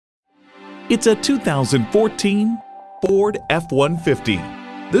It's a 2014 Ford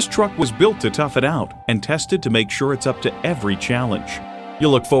F-150. This truck was built to tough it out and tested to make sure it's up to every challenge.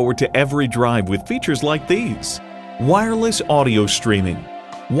 You'll look forward to every drive with features like these: wireless audio streaming,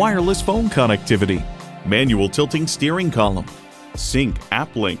 wireless phone connectivity, manual tilting steering column, sync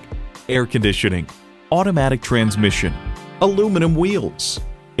app link, air conditioning, automatic transmission, aluminum wheels,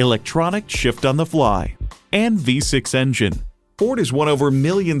 electronic shift on the fly, and V6 engine. Ford has won over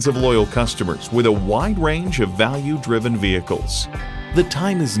millions of loyal customers with a wide range of value-driven vehicles. The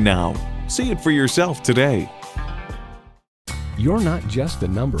time is now. See it for yourself today. You're not just a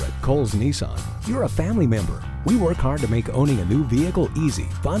number at Cowles Nissan. You're a family member. We work hard to make owning a new vehicle easy,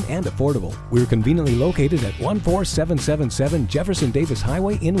 fun, and affordable. We're conveniently located at 14777 Jefferson Davis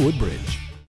Highway in Woodbridge.